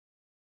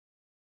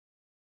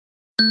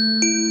Lay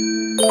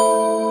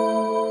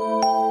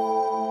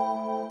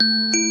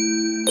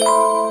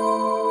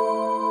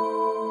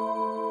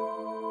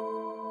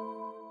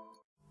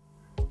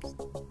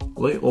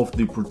off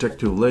the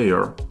protective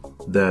layer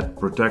that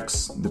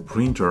protects the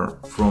printer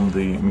from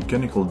the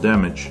mechanical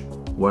damage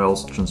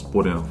whilst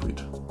transporting of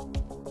it.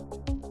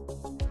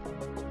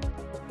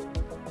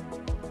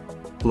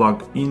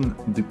 Plug in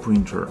the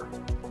printer.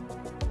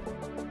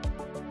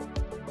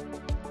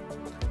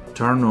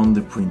 Turn on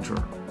the printer.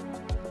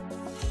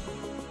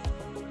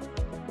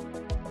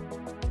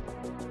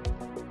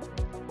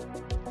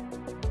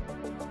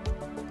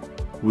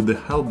 With the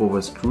help of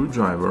a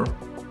screwdriver,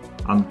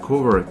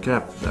 uncover a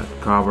cap that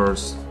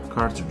covers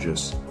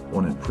cartridges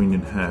on a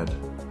printing head.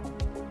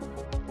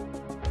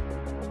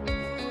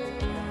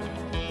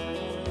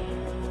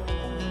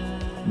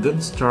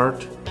 Then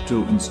start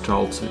to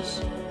install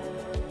CISS.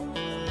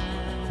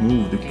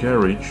 Move the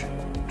carriage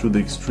to the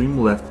extreme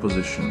left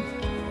position.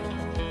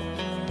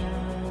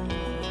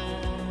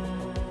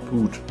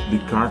 Put the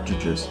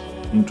cartridges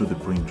into the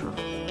printer.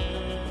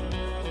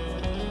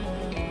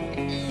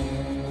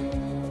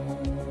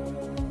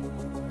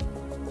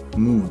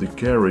 Move the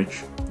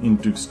carriage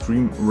into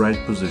extreme right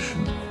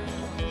position.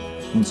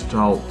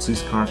 Install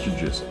CISS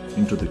cartridges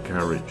into the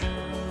carriage.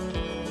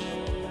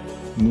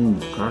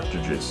 Move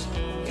cartridges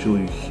till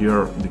you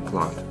hear the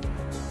clack.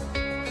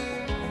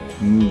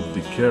 Move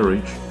the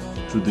carriage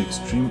to the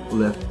extreme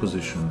left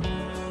position.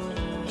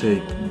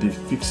 Take the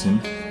fixing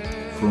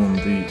from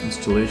the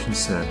installation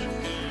set.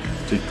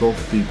 Take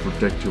off the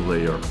protective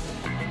layer.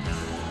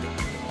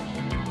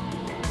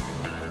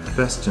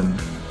 Fasten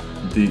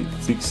the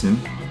fixing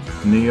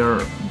near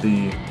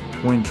the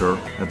pointer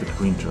at the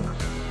printer.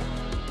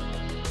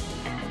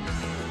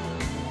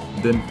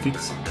 Then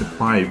fix the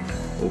pipe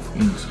of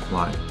ink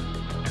supply.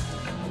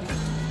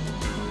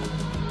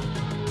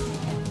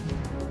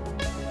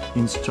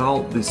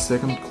 Install the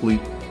second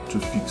clip to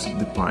fix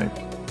the pipe.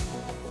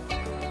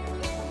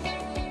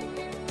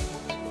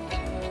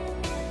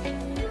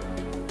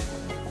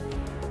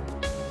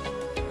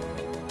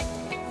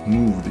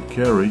 Move the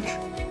carriage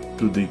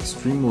to the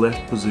extreme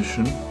left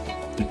position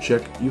to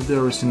check if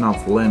there is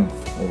enough length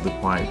of the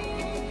pipe.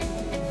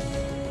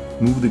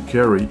 Move the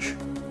carriage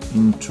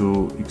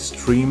into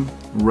extreme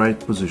right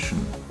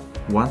position.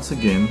 Once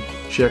again,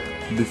 check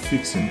the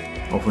fixing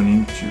of an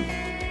ink tube.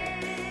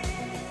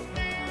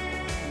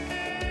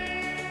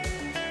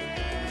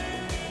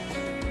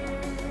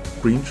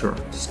 Printer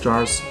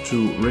starts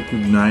to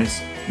recognize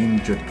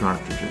inkjet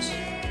cartridges.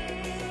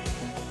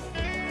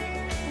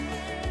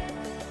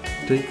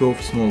 Take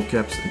off small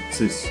caps at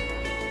CISS.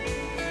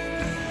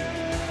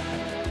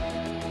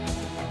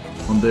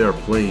 On their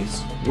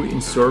place, we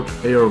insert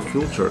air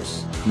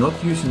filters,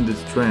 not using the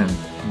strand,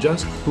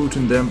 just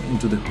putting them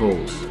into the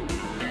holes.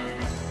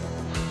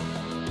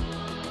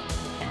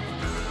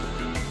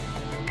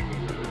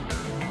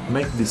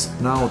 Make the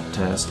snout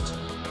test.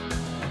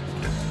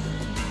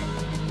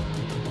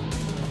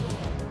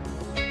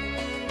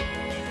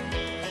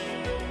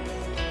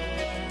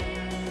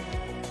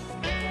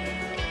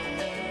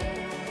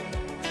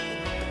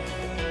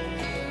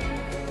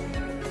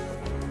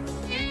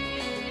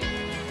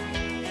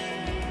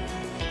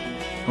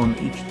 On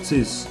each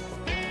CISS,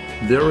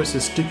 there is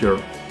a sticker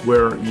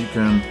where you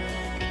can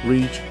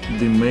read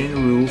the main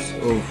rules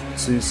of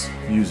CISS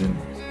using.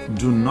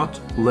 Do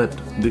not let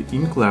the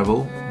ink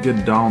level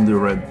get down the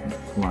red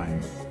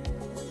line.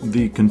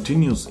 The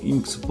continuous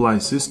ink supply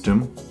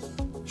system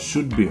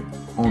should be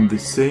on the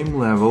same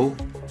level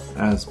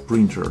as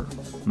printer,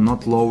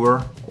 not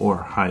lower or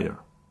higher.